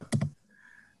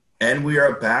And we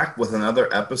are back with another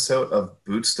episode of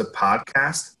Boots the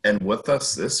Podcast. And with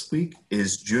us this week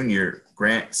is Junior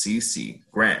Grant CC.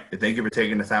 Grant, thank you for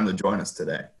taking the time to join us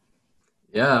today.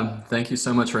 Yeah, thank you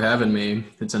so much for having me.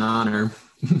 It's an honor.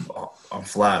 Oh, I'm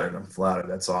flattered. I'm flattered.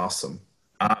 That's awesome.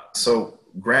 So,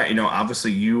 Grant,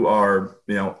 obviously you are,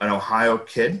 an Ohio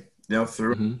kid,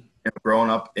 through hmm growing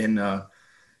up in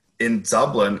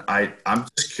Dublin. I'm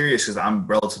just curious because I'm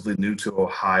relatively new to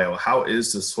Ohio. How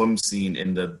is the swim scene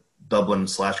in the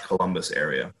Dublin/Columbus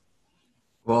area?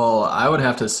 Well, I would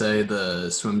have to say the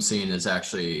swim scene is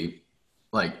actually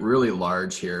like really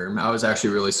large here. I was actually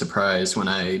really surprised when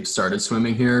I started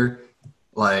swimming here.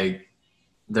 Like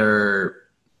they're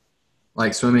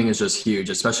swimming is just huge,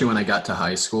 especially when I got to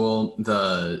high school.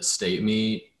 The state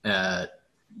meet at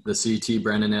the CT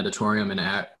Brennan Auditorium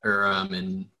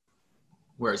in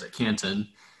where is it, Canton.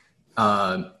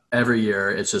 Every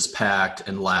year it's just packed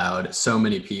and loud, so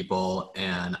many people,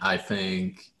 and I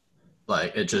think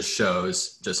like it just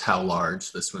shows just how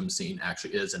large the swim scene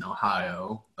actually is in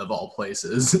Ohio, of all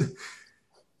places.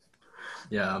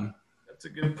 Yeah. That's a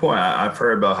good point. I've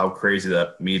heard about how crazy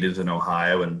that meet is in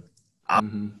Ohio, and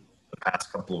hmm the past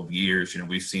couple of years,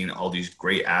 we've seen all these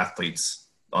great athletes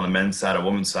on the men's side and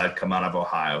women's side come out of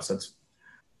Ohio. So that's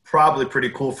probably pretty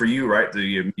cool for you, right?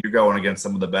 You're going against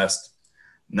some of the best,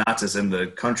 not just in the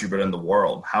country, but in the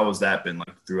world. How has that been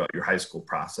like throughout your high school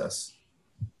process?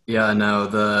 Yeah, no,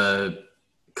 the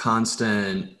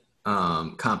constant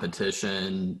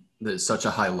competition, there's such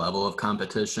a high level of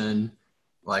competition.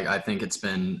 Like I think it's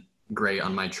been great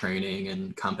on my training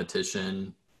and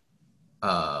competition.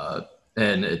 Uh,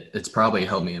 and it's probably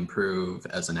helped me improve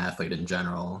as an athlete in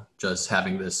general. Just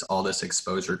having all this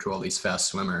exposure to all these fast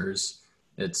swimmers,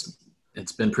 it's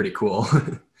it's been pretty cool.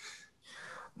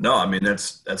 No, I mean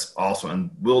that's awesome, and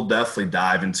we'll definitely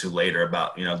dive into later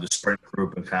about the sprint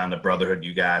group and kind of the brotherhood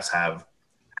you guys have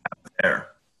there.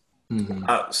 hmm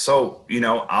So you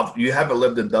haven't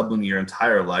lived in Dublin your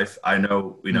entire life. I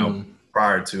know hmm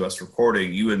prior to us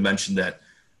recording, you had mentioned that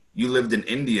you lived in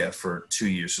India for 2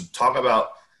 years. So talk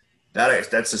about that.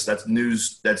 That's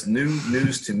news. That's new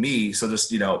news to me. So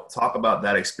just talk about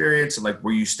that experience and like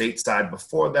were you stateside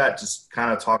before that? Just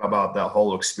kind of talk about that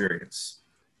whole experience.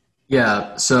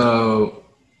 Yeah. So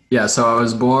I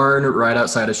was born right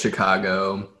outside of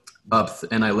Chicago,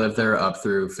 and I lived there up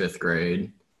through fifth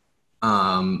grade.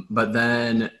 But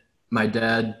then my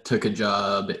dad took a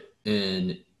job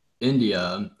in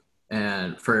India,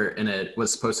 and it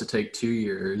was supposed to take 2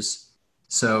 years.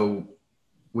 So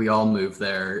we all moved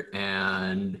there,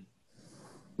 and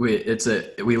we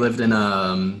lived in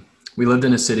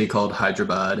a city called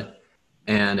Hyderabad,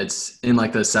 and it's in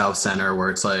like the south center where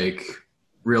it's like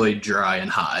really dry and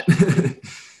hot.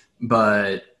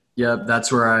 But yep,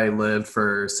 that's where I lived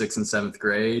for sixth and seventh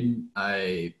grade.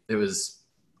 It was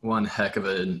one heck of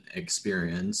an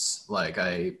experience.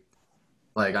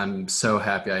 I'm so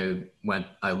happy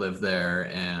I lived there,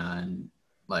 and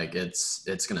like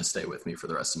it's gonna stay with me for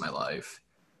the rest of my life.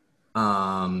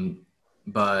 Um,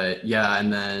 but yeah,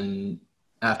 and then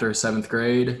after seventh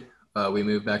grade, we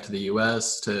moved back to the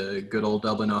U.S. to good old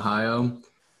Dublin, Ohio,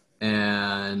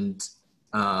 and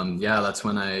yeah, that's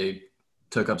when I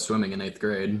took up swimming in eighth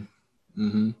grade.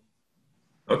 hmm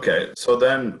Okay, so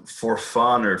then for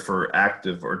fun or for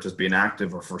active or just being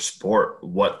active or for sport,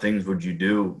 what things would you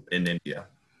do in India?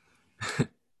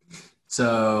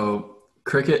 So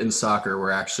cricket and soccer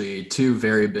were actually two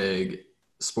very big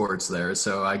sports there.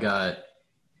 So I got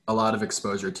a lot of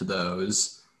exposure to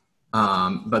those.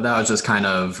 But that was just kind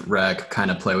of rec, kind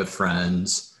of play with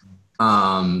friends.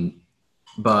 Um,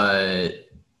 but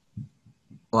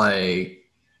like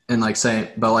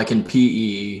but like in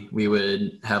PE, we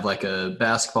would have like a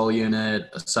basketball unit,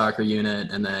 a soccer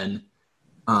unit, and then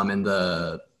in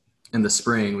the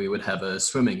spring we would have a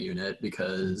swimming unit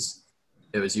because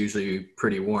it was usually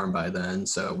pretty warm by then,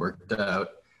 so it worked out.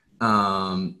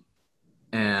 Um,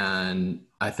 and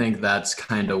I think that's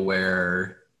kind of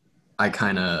where I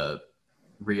kind of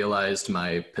realized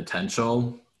my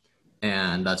potential,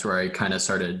 and that's where I kind of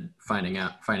started finding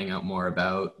out more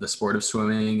about the sport of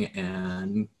swimming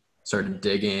and started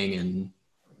digging, and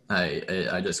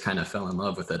I just kind of fell in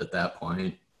love with it at that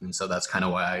point. And so that's kind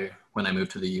of why when I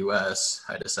moved to the U.S.,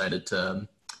 I decided to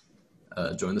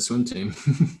join the swim team.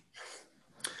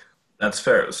 That's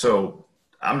fair. So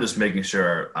I'm just making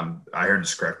sure I heard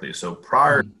this correctly. So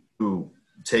prior to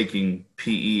taking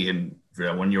PE and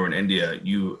when you were in India,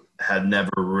 you had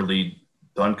never really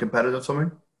done competitive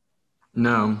swimming?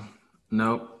 No,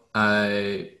 nope.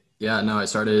 I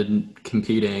started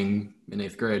competing in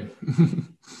eighth grade.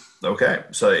 Okay,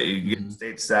 so you get Mhm.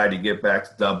 stateside, you get back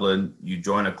to Dublin, you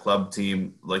join a club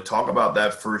team. Like, talk about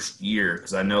that first year,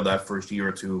 because I know that first year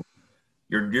or two,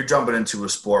 you're jumping into a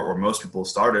sport where most people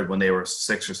started when they were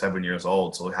 6 or 7 years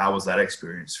old. So, like, how was that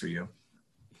experience for you?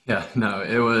 Yeah, no,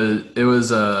 it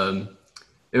was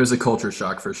a culture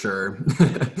shock for sure.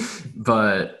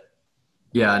 But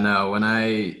yeah, no,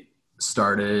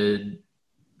 started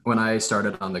when I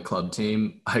started on the club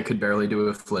team, I could barely do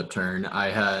a flip turn. I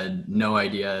had no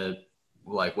idea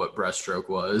like what breaststroke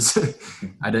was.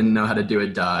 I didn't know how to do a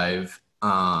dive.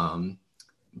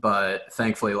 But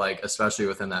thankfully, like especially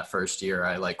within that first year,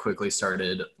 I like quickly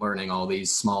started learning all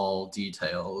these small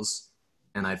details.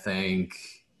 And I think,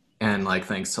 and like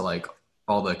thanks to like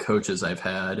all the coaches I've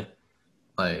had,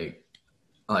 like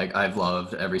I've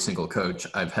loved every single coach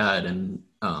I've had in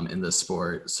this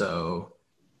sport. So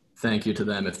thank you to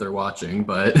them if they're watching.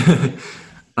 But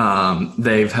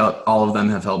they've helped. All of them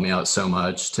have helped me out so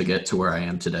much to get to where I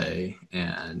am today.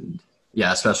 And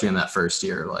yeah, especially in that first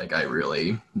year, like I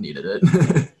really needed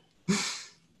it.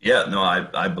 Yeah, no,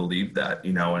 I believe that,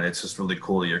 and it's just really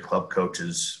cool that your club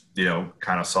coaches,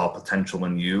 kind of saw potential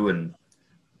in you, and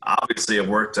obviously it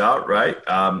worked out, right?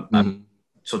 Mhm.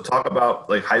 So talk about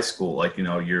like high school, like,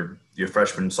 your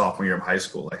freshman and sophomore year of high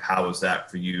school. Like, how was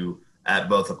that for you at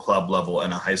both a club level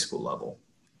and a high school level?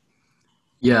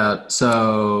 Yeah.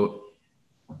 So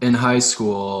in high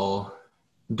school,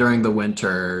 during the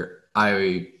winter,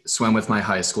 I swim with my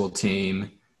high school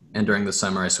team, and during the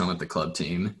summer, I swim with the club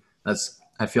team.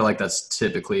 I feel like that's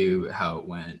typically how it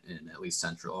went in at least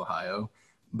Central Ohio.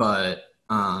 But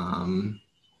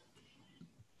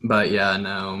but yeah,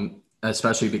 no,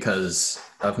 especially because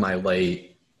of my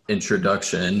late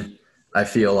introduction, I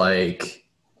feel like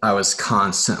I was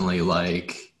constantly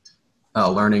like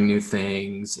learning new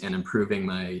things and improving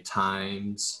my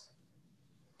times,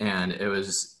 and it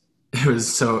was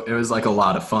like a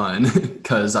lot of fun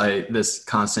because I this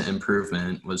constant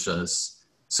improvement was just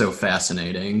so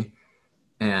fascinating.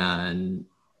 And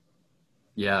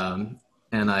yeah,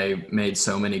 and I made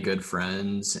so many good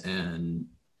friends and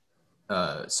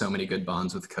so many good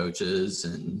bonds with coaches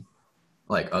and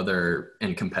like other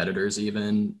and competitors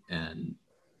even. And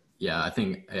yeah, I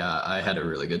think yeah, I had a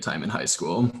really good time in high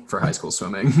school for high school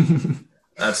swimming.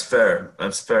 That's fair.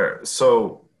 That's fair.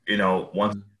 So,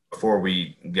 once before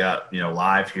we got,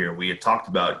 live here, we had talked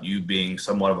about you being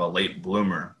somewhat of a late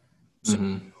bloomer. So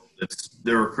Hmm. it's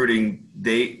the recruiting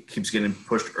date keeps getting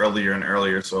pushed earlier and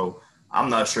earlier. So I'm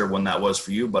not sure when that was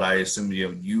for you, but I assume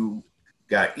you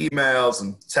got emails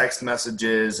and text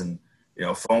messages and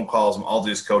phone calls from all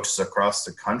these coaches across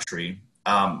the country.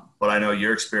 But I know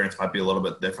your experience might be a little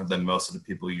bit different than most of the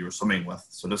people you were swimming with.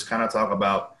 So just kind of talk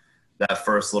about that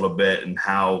first little bit and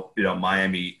how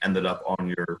Miami ended up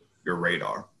on your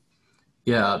radar.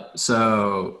 Yeah,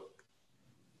 so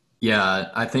yeah,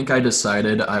 I think I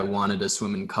decided I wanted to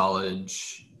swim in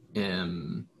college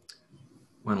in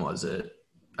when was it?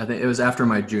 I think it was after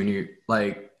my junior,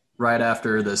 like right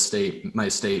after my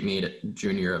state meet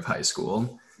junior year of high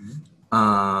school.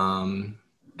 Um,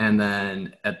 and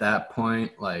then at that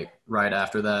point, like right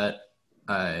after that,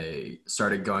 I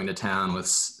started going to town with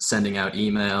sending out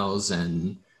emails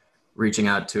and reaching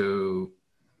out to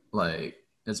like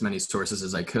as many sources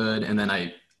as I could. And then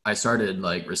I started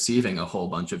like receiving a whole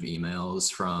bunch of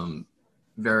emails from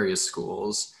various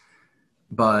schools.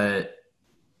 But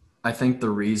I think the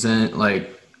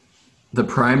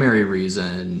primary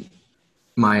reason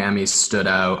Miami stood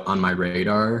out on my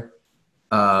radar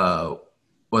uh,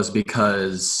 was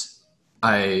because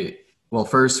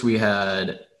first we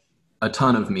had a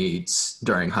ton of meets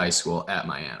during high school at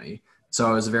Miami. So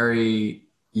I was very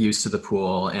used to the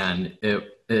pool, and it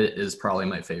is probably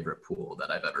my favorite pool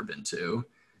that I've ever been to.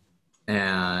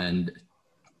 And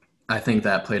I think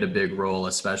that played a big role,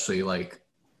 especially like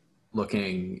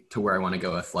looking to where I want to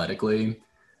go athletically,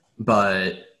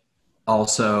 but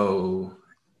also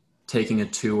taking a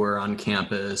tour on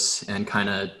campus and kind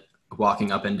of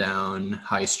walking up and down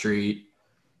High Street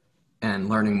and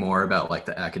learning more about like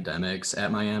the academics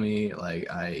at Miami. Like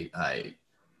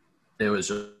it was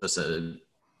just a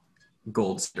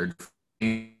gold standard.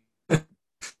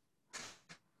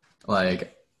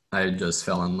 Like I just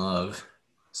fell in love.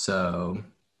 So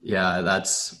yeah,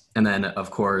 and then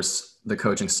of course the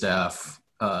coaching staff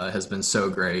has been so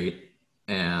great,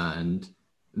 and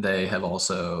they have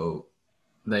also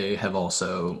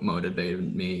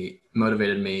motivated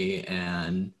me,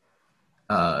 and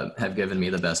have given me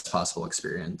the best possible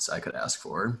experience I could ask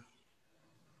for.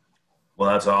 Well,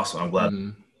 that's awesome. I'm glad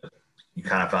Mm-hmm. you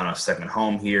kind of found a second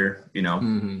home here.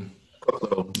 Mm-hmm. Quick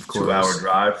little Of 2 hour course.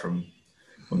 drive from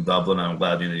Dublin. I'm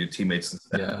glad your teammates and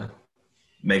staff Yeah.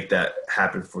 make that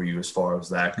happen for you as far as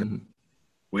that. Mm-hmm.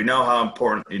 We know how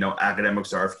important,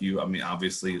 academics are for you. I mean,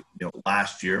 obviously,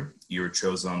 last year you were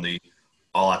chosen on the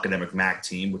all academic MAC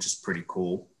team, which is pretty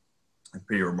cool and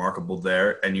pretty remarkable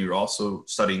there. And you're also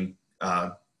studying,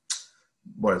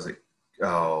 what is it?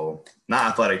 Oh, not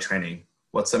athletic training.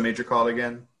 What's that major called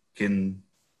again?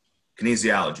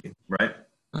 Kinesiology, right?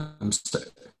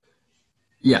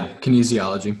 Yeah,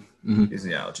 kinesiology. Mm-hmm.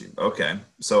 Kinesiology. Okay.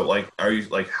 So are you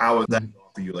how was that going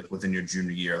for you, within your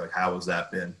junior year? How has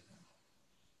that been?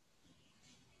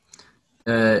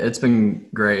 It's been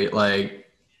great.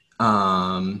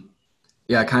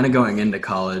 Yeah, kind of going into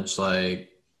college, I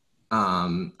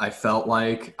felt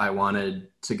like I wanted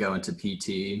to go into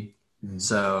PT. Mm-hmm.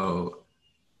 So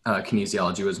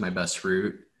kinesiology was my best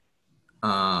route.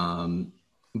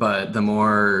 But the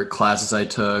more classes I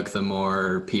took, the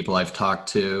more people I've talked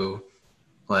to,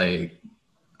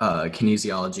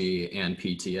 kinesiology and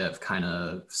PT have kind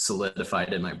of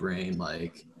solidified in my brain.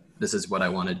 This is what I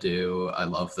want to do. I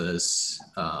love this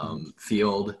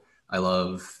field. I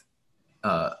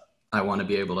want to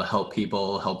be able to help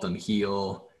people, help them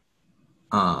heal.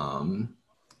 And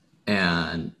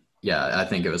yeah, I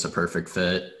think it was a perfect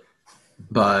fit.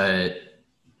 But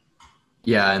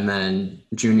yeah, and then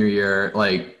junior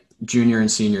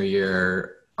and senior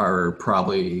year are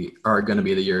going to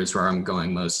be the years where I'm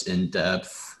going most in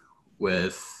depth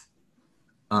with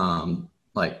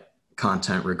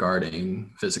content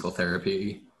regarding physical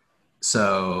therapy.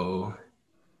 So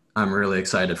I'm really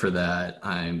excited for that.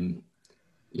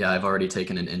 I've already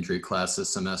taken an injury class this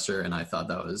semester, and I thought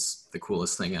that was the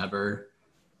coolest thing ever.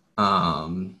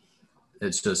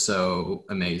 It's just so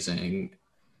amazing,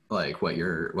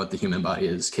 what the human body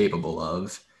is capable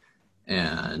of.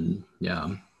 And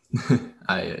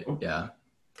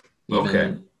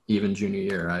even junior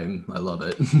year, I love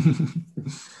it.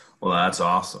 Well, that's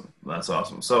awesome. So I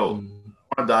want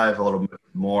to dive a little bit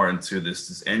more into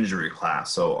this injury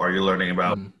class. So are you learning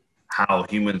about how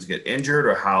humans get injured,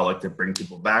 or how to bring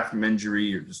people back from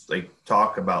injury, or just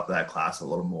talk about that class a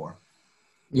little more?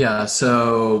 Yeah.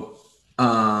 So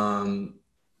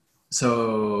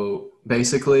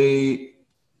basically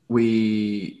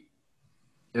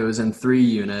it was in 3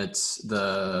 units: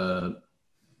 the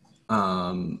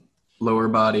lower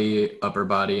body, upper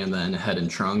body, and then head and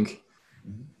trunk.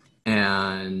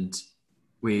 And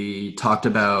we talked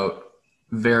about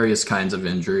various kinds of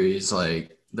injuries.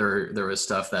 There was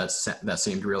stuff that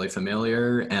seemed really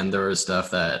familiar, and there was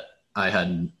stuff that I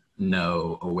had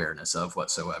no awareness of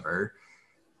whatsoever.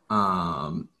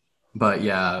 But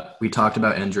yeah, we talked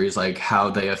about injuries, how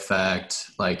they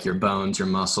affect your bones, your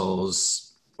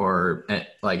muscles, or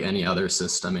any other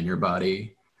system in your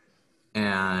body.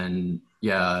 And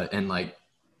yeah, and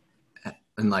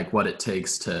what it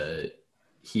takes to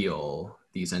heal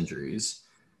these injuries.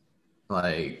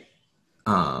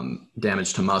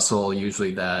 Damage to muscle,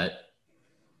 usually that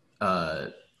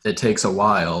it takes a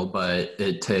while, but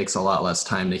it takes a lot less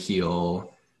time to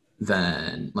heal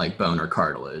than bone or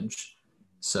cartilage.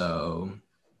 So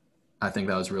I think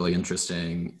that was really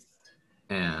interesting.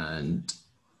 And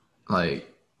I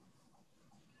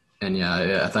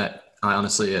thought,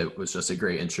 honestly, it was just a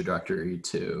great introductory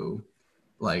to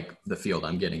the field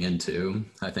I'm getting into.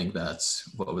 I think that's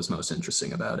what was most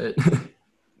interesting about it.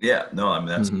 Yeah, no, I mean,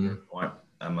 that's a good point.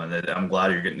 I'm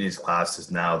glad you're getting these classes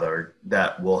now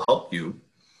that will help you,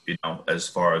 as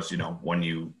far as, when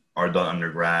you are done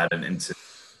undergrad and into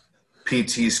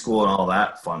PT school and all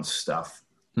that fun stuff.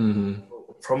 Mm-hmm.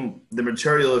 From the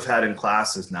material you've had in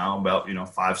classes now, about,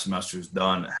 5 semesters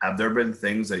done, have there been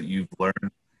things that you've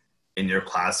learned in your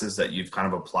classes that you've kind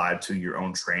of applied to your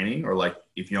own training? Or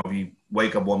if you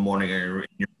wake up one morning and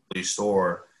you're really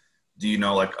sore, do you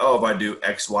know if I do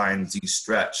X, Y, and Z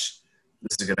stretch,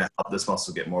 this is going to help this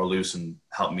muscle get more loose and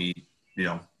help me,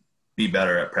 be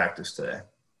better at practice today?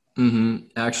 Mm-hmm.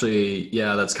 Actually,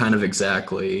 yeah, that's kind of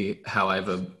exactly how I've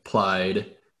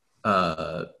applied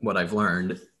what I've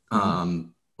learned.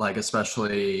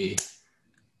 Especially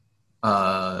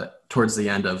towards the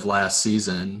end of last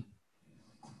season,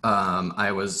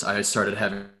 I started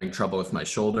having trouble with my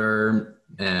shoulder,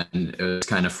 and it was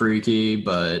kind of freaky.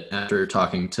 But after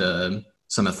talking to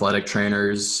some athletic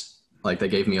trainers, they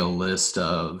gave me a list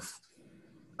of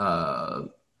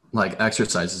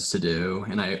exercises to do,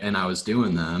 and I was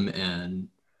doing them.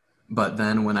 But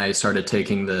then when I started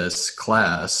taking this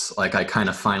class, I kind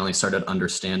of finally started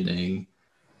understanding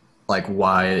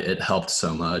why it helped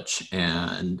so much.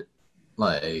 And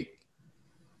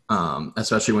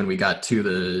especially when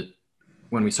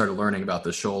we started learning about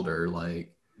the shoulder,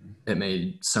 it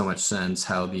made so much sense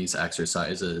how these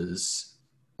exercises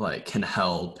can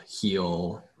help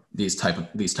heal these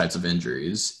types of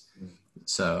injuries.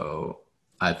 So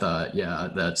I thought, yeah,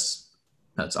 that's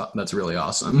really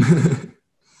awesome.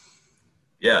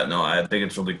 Yeah, no, I think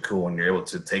it's really cool when you're able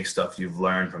to take stuff you've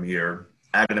learned from your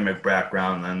academic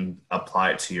background and then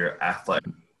apply it to your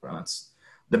athletic background. It's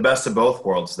the best of both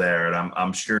worlds there, and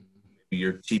I'm sure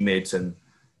your teammates and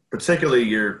particularly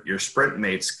your sprint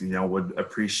mates, would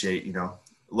appreciate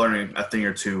learning a thing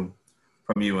or two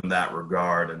from you in that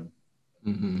regard. And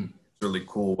Hmm. it's really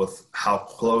cool with how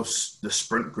close the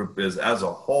sprint group is as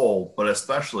a whole, but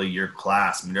especially your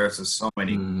class. I mean, there's just so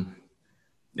many Mm.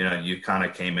 you kind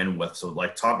of came in with. So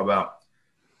like talk about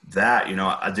that.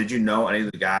 Did you know any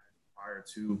of the guys prior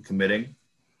to committing?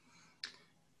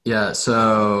 Yeah,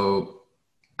 so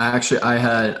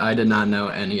I did not know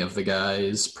any of the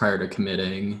guys prior to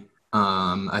committing.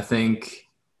 I think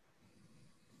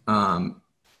um,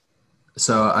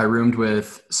 so I roomed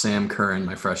with Sam Curran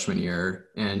my freshman year,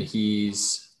 and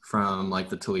he's from like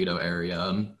the Toledo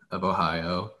area of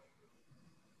Ohio.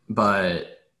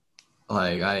 But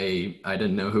like I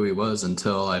didn't know who he was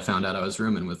until I found out I was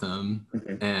rooming with him.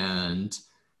 Mhm. And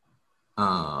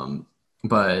um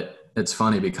but it's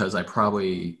funny because I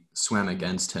probably swam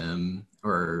against him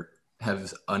or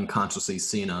have unconsciously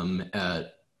seen him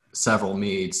at several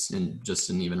meets and just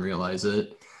didn't even realize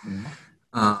it. Mhm.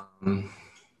 Um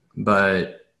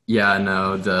but yeah,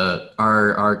 no,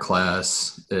 our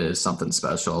class is something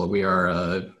special. We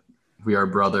are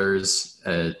brothers.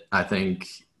 I think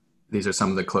these are some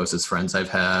of the closest friends I've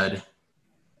had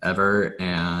ever,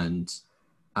 and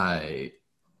I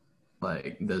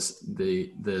like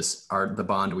the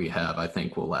bond we have. I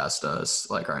think will last us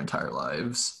like our entire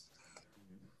lives,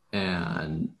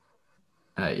 and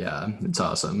yeah, it's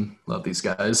awesome. Love these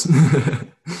guys.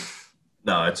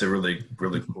 No, it's a really,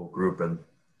 really cool group. And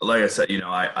like I said,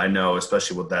 I know,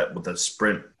 especially with that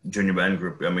sprint junior men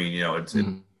group, I mean, it's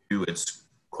Mhm. you, it's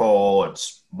Cole,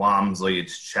 it's Walmsley,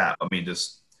 it's Chap. I mean,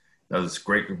 just this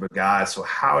great group of guys. So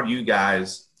how do you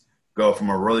guys go from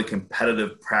a really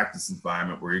competitive practice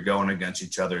environment where you're going against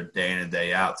each other day in and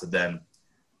day out to then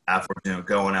after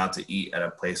going out to eat at a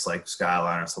place like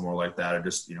Skyline or somewhere like that, or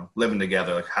just living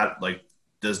together? Like how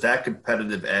does that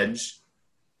competitive edge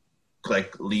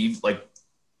leave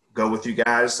go with you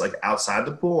guys like outside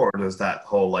the pool, or does that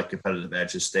whole like competitive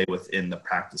edge just stay within the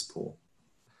practice pool?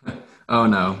 Oh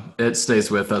no, it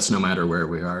stays with us no matter where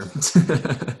we are.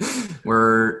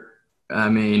 we're I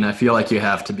mean, I feel like you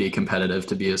have to be competitive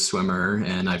to be a swimmer,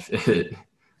 and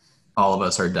all of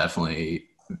us are definitely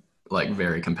like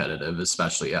very competitive,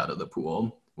 especially out of the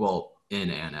pool. Well, in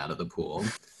and out of the pool.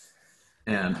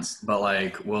 But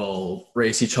like we'll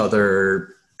race each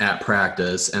other at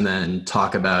practice and then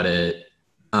talk about it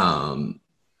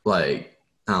like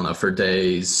I don't know for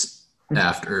days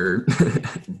after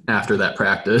after that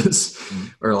practice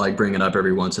or like bring it up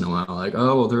every once in a while like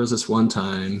oh well there was this one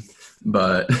time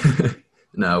but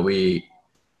no we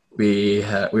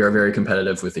are very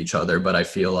competitive with each other, but I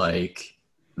feel like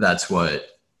that's what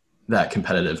that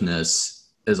competitiveness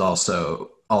is also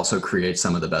creates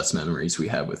some of the best memories we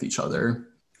have with each other.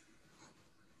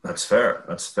 That's fair.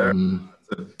 That's fair.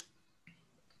 Mm-hmm.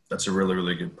 That's a really,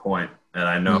 really good point. And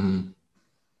I know,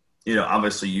 Mm-hmm.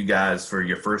 obviously you guys for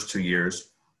your first 2 years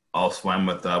all swam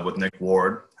with Nick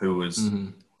Ward, who was Mm-hmm.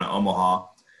 in Omaha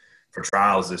for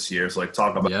trials this year. So like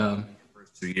talk about Yeah. the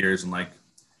first 2 years and like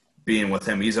being with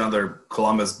him. He's another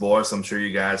Columbus boy, so I'm sure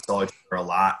you guys saw each other a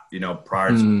lot, prior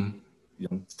to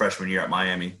Mm-hmm. freshman year at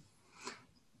Miami.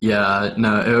 Yeah,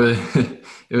 no, it was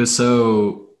it was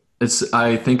so it's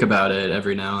I think about it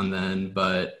every now and then,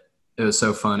 but it was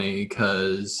so funny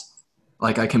because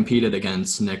like I competed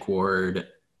against Nick Ward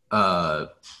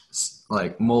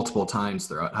like multiple times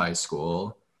throughout high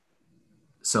school.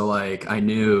 So like I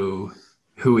knew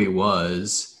who he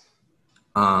was.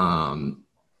 Um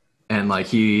and like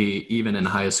he even in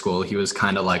high school he was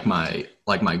kind of like my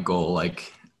goal I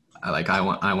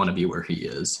want to be where he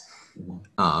is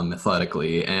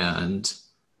athletically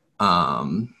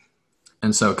um,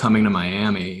 and so coming to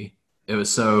Miami, it was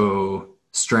so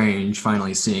strange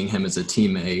finally seeing him as a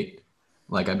teammate.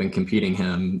 Like I've been competing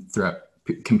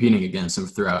against him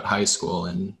throughout high school,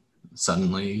 and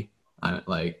suddenly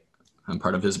I'm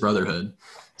part of his brotherhood.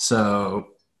 So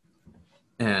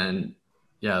and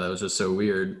yeah, that was just so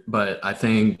weird.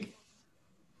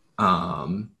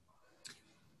 Um,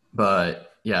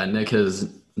 but yeah, Nick has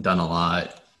done a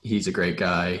lot. He's a great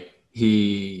guy.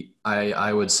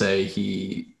 I would say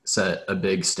he set a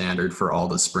big standard for all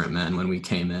the sprint men when we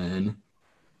came in.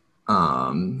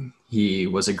 He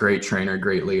was a great trainer,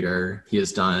 great leader. He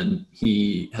has done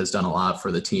a lot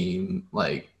for the team,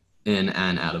 like in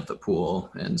and out of the pool.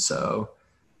 And so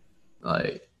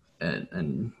like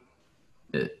and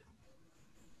it,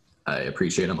 I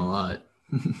appreciate them a lot.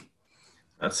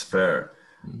 That's fair.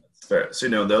 That's fair.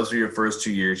 So, those are your first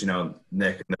 2 years,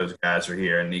 Nick and those guys are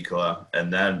here and Nikola.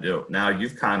 And then, now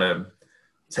you've kind of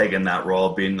taken that role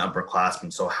of being an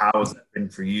upperclassman. So how has that been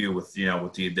for you with,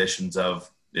 with the additions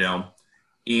of,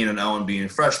 Ian and Owen being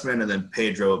freshmen and then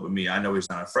Pedro with me? I know he's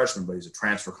not a freshman, but he's a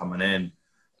transfer coming in.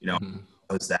 Mm-hmm.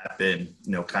 How has that been,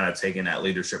 kind of taking that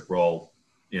leadership role,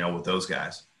 with those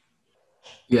guys?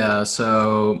 Yeah.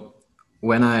 So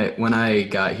when I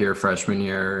got here freshman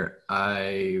year,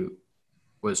 I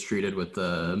was treated with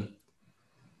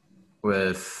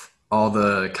all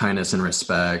the kindness and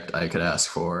respect I could ask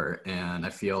for. And I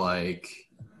feel like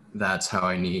that's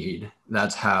how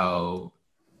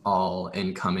all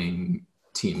incoming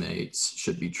teammates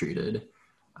should be treated,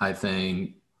 I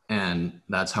think. And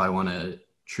that's how I want to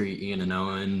treat Ian and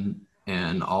Owen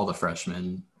and all the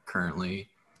freshmen currently.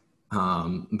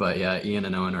 But yeah, Ian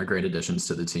and Owen are great additions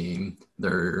to the team.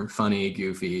 They're funny,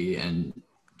 goofy, and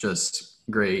just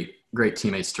great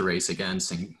teammates to race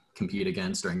against and compete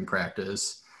against during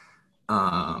practice.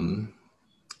 But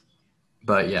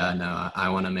yeah, no, I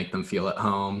want to make them feel at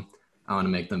home. I want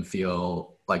to make them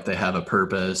feel like they have a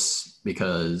purpose,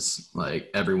 because like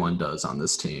everyone does on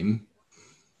this team.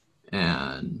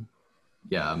 And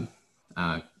yeah,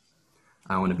 I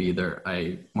want to be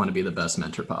the best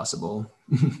mentor possible.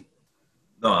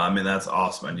 No, I mean, that's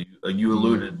awesome. And you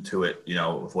alluded to it,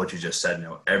 with what you just said,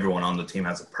 everyone on the team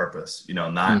has a purpose,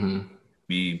 not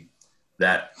be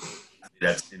that's,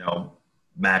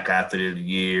 MAC athlete of the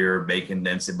year, making the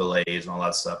NCAAs and all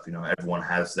that stuff. Everyone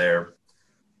has their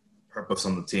purpose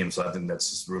on the team. So I think that's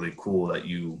just really cool that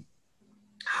you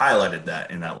highlighted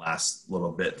that in that last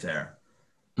little bit there.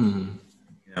 Mm-hmm.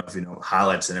 If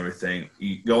highlights and everything,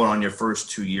 going on your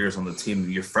first 2 years on the team,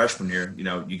 your freshman year,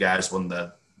 you guys won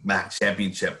the MAC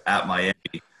championship at Miami.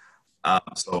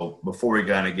 So before we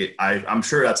kind of I'm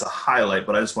sure that's a highlight,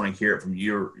 but I just want to hear it from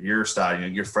your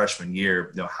side. Your freshman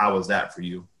year, how was that for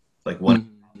you? Like winning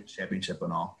the championship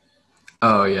and all.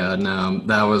 Oh yeah, no,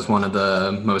 that was one of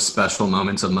the most special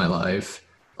moments of my life.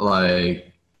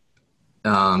 Like,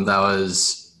 that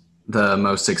was the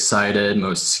most excited,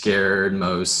 most scared,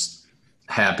 most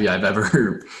happy I've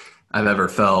ever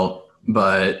felt.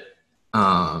 But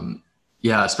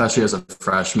yeah, especially as a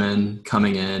freshman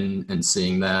coming in and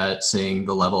seeing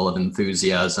the level of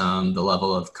enthusiasm, the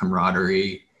level of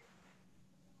camaraderie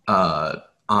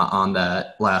on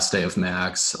that last day of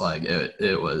Max, like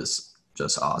it was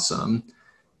just awesome.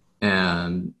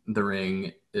 And the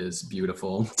ring is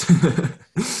beautiful.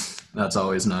 That's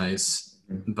always nice.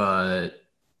 But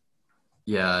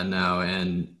yeah, no,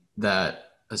 and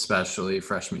that especially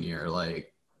freshman year,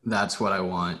 like that's what I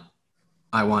want.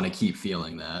 I want to keep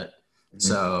feeling that. Mm-hmm.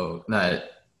 So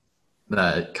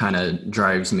that kind of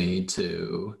drives me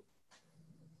to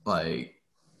like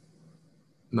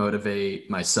motivate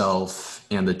myself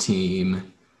and the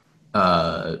team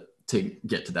to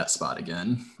get to that spot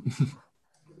again.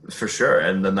 For sure.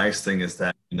 And the nice thing is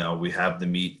that, we have the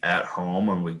meet at home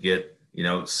and we get,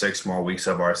 6 more weeks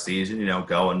of our season,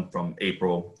 going from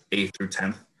April 8th through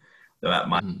 10th. So that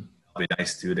might be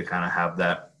nice too, to kind of have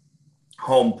that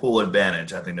home pool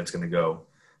advantage. I think that's going to go.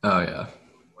 Oh yeah.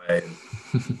 Way,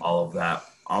 all of that.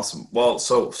 Awesome. Well,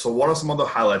 so what are some other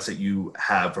highlights that you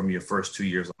have from your first 2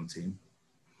 years on the team?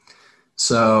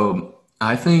 So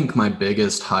I think my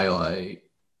biggest highlight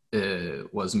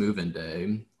was move-in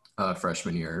day,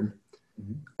 freshman year.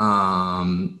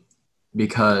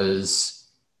 Because,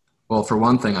 well, for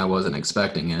one thing, I wasn't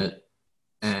expecting it.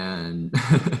 And,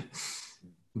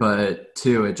 but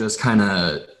two, it just kind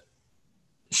of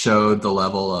showed the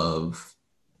level of,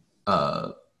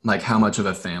 like how much of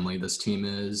a family this team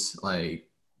is. Like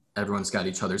everyone's got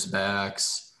each other's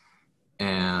backs,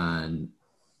 and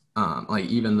like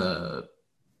even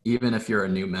if you're a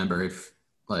new member, if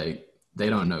like they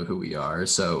don't know who we are,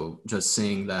 so just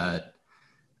seeing that,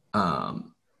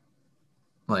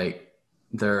 like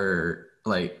they're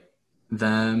like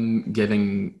them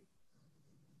giving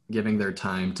their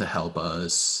time to help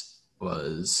us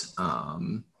was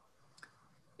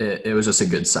it was just a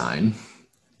good sign.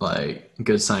 Like a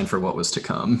good sign for what was to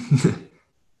come.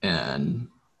 and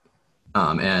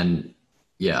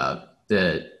yeah,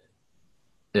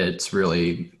 it's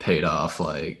really paid off.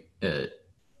 Like it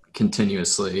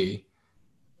continuously,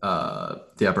 the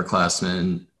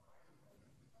upperclassmen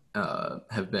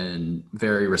have been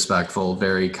very respectful,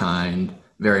 very kind,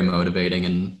 very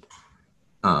motivating,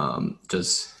 and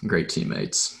just great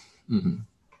teammates. Mm-hmm.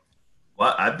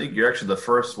 Well, I think you're actually the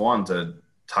first one to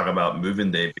talk about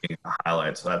moving day being a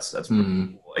highlight. So that's pretty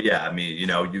cool. Yeah. I mean,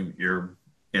 you're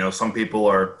some people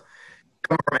are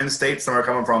coming from in-state, some are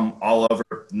coming from all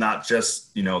over, not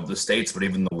just, the states, but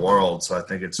even the world. So I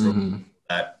think it's really Mm-hmm.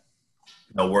 that,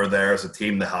 we're there as a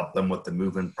team to help them with the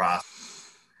movement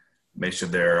process, make sure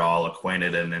they're all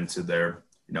acquainted and into their,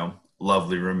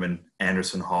 lovely room in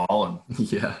Anderson Hall and,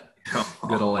 Yeah.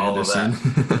 Good old all of Anderson.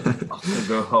 that.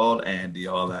 Good old Andy,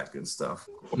 all that good stuff.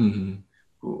 Mm-hmm.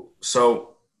 Cool.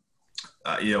 So,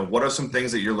 what are some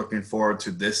things that you're looking forward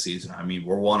to this season? I mean,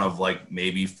 we're one of like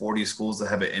maybe 40 schools that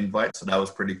have an invite, so that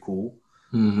was pretty cool.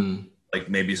 Mm-hmm. Like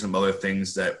maybe some other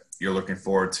things that you're looking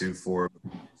forward to for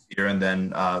here and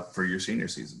then for your senior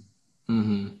season.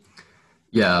 Mm-hmm.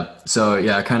 Yeah. So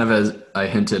yeah, kind of as I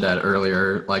hinted at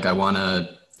earlier, like I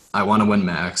wanna win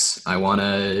Max. I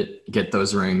wanna get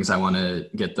those rings. I wanna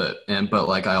get but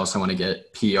like I also want to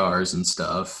get PRs and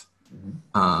stuff.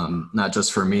 Not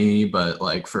just for me, but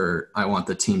like I want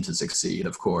the team to succeed,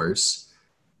 of course.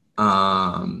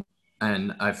 And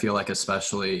I feel like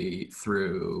especially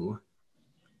through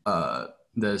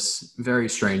this very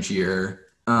strange year,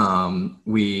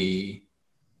 we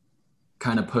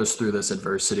kind of pushed through this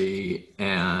adversity,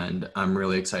 and I'm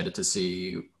really excited to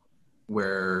see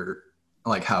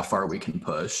how far we can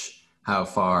push, how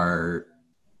far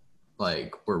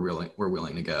like we're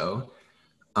willing to go.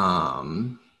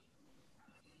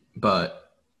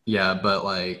 But yeah, but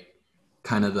like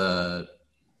kind of the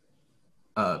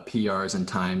PRs and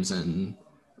times and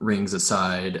rings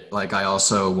aside, like I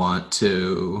want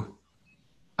to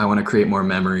create more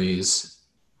memories.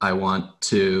 I want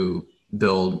to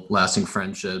build lasting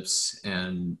friendships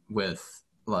and with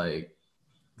like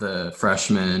the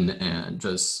freshmen and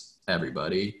just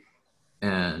everybody,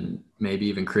 and maybe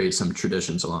even create some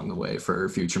traditions along the way for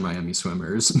future Miami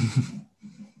swimmers.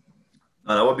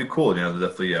 That would be cool, to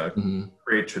definitely Mm-hmm.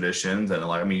 create traditions. And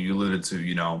like, I mean, you alluded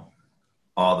to,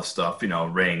 all the stuff,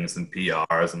 rings and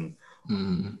PRs. And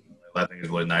Mm-hmm. I think it's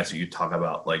really nice that you talk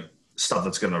about like stuff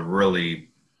that's going to really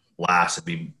last and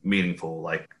be meaningful,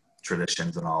 like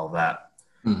traditions and all of that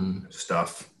Mm-hmm.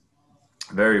 stuff.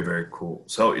 Very, very cool.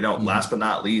 So, last but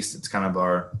not least, it's kind of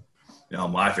our,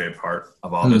 my favorite part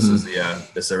of all this is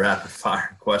the rapid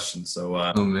fire question. So,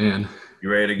 Oh man, you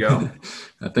ready to go?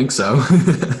 I think so.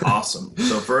 Awesome.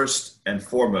 So first and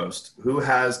foremost, who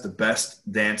has the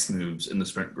best dance moves in the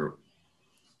sprint group?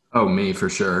 Oh, me for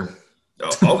sure.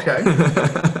 Oh, okay.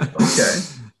 Okay.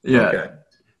 Yeah,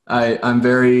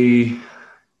 Okay.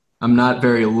 I'm not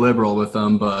very liberal with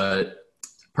them, but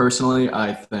personally,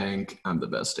 I think I'm the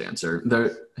best dancer.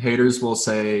 The haters will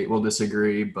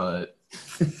disagree, but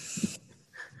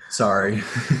sorry.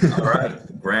 All right.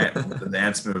 Brant, with the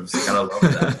dance moves. Gotta love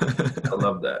that. I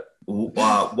love that.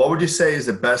 What would you say is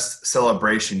the best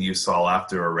celebration you saw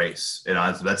after a race?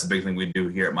 That's a big thing we do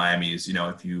here at Miami is,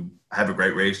 if you have a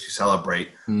great race, you celebrate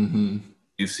Mm-hmm.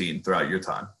 you've seen throughout your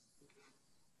time.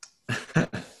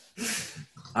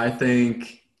 I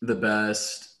think the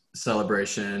best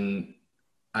celebration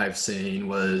I've seen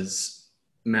was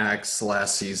Max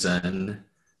last season.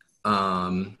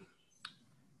 Crap,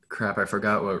 I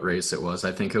forgot what race it was.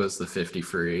 I think it was the 50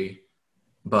 free.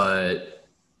 But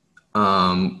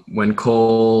when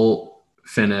Cole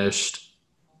finished,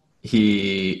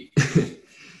 he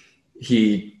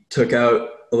he took out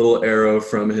a little arrow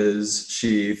from his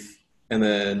sheath and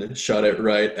then shot it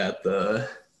right at the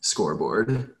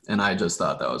scoreboard, and I just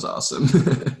thought that was awesome.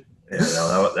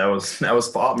 Yeah, that was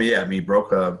fault me. Yeah, I mean, he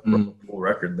broke a full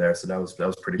record there, so that was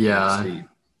pretty cool Yeah. to see.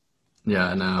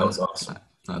 Yeah, no, That was awesome.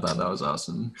 I thought that was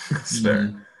awesome. That's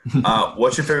fair.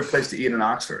 What's your favorite place to eat in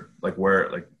Oxford? Where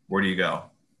do you go?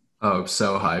 Oh,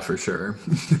 so high for sure.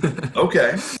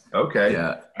 Okay. Okay.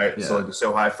 Yeah. All right. Yeah. So like the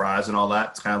So High fries and all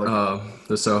that. It's kind of like Oh,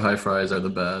 the So High fries are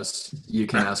the best. You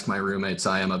can ask my roommates.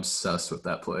 I am obsessed with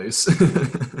that place.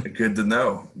 good to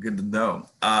know. Good to know.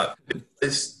 Good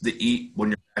place to eat when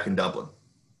you're back in Dublin.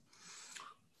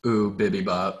 Ooh, Bibby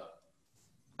Bop.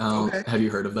 Okay. Have you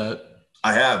heard of that?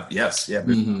 I have. Yes. Yeah.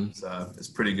 Mhm. It's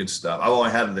pretty good stuff. I've only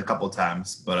had it a couple of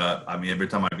times, but I mean, every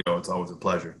time I go, it's always a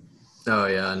pleasure. Oh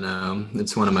yeah, no,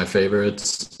 it's one of my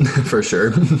favorites for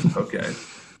sure. Okay.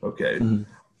 Okay.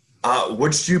 Mhm.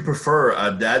 Which do you prefer, a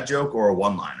dad joke or a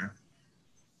one-liner?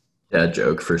 Dad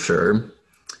joke for sure.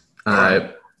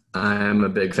 Alright. I am a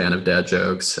big fan of dad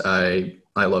jokes. I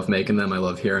love making them. I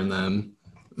love hearing them.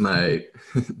 My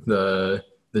the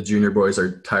junior boys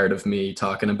are tired of me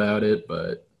talking about it,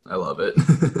 but I love it.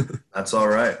 That's all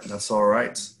right. That's all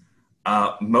right.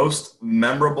 Most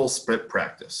memorable sprint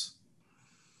practice.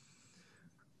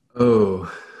 Oh,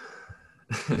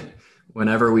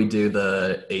 whenever we do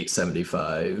the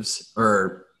 875s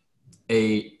or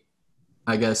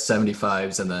I guess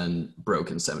 75s and then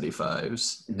broken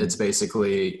 75s, Mhm. it's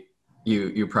basically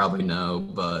you probably know,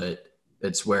 but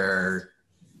It's where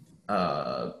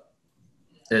uh,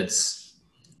 it's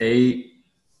 8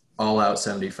 all-out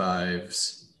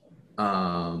 75s,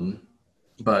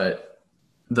 but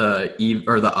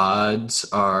the odds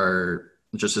are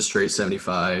just a straight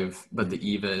 75, but the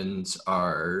evens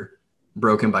are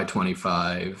broken by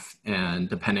 25, and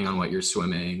depending on what you're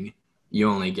swimming, you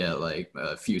only get like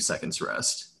a few seconds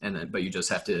rest, and then but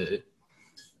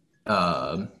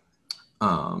uh,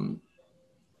 um,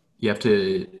 you have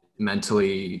to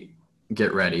mentally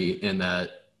get ready in that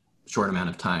short amount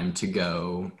of time to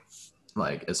go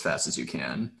like as fast as you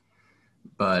can.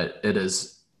 But it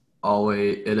is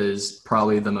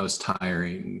probably the most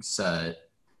tiring set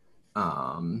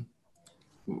um,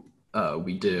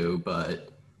 we do, but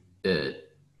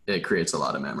it creates a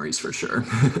lot of memories for sure.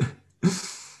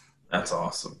 That's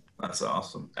awesome. That's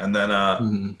awesome. And then,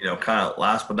 Mhm. kind of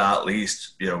last but not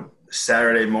least,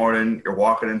 Saturday morning, you're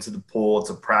walking into the pool. It's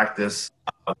a practice.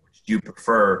 Which do you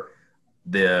prefer,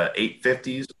 the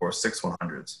 850s or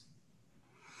 6100s?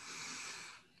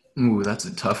 Ooh, that's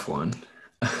a tough one.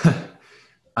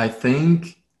 I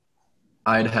think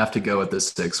I'd have to go with the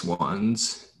 6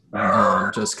 1s,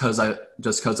 just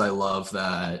because I love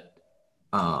that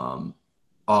um,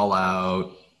 all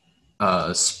out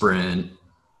sprint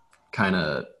kind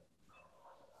of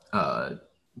uh,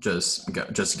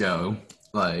 just go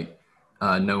like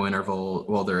no interval.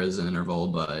 Well, there is an interval,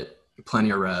 but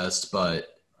plenty of rest. But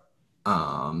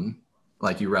um,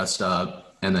 like you rest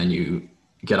up and then you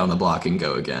get on the block and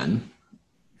go again.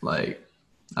 Like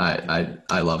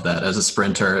I love that. As a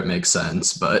sprinter, it makes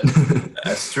sense, but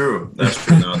That's true. That's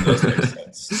true. No, it does make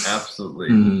sense. Absolutely.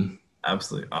 Mhm.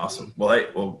 Absolutely. Awesome. Well, hey,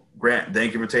 Grant,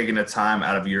 thank you for taking the time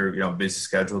out of your, busy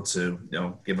schedule to,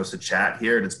 give us a chat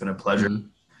here. And it's been a pleasure Mhm.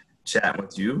 chatting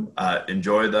with you.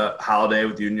 Enjoy the holiday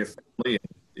with you and your family.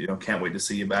 And, can't wait to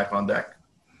see you back on deck.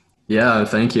 Yeah,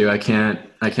 thank you. I can't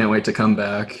wait to come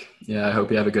back. Yeah, I hope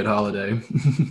you have a good holiday.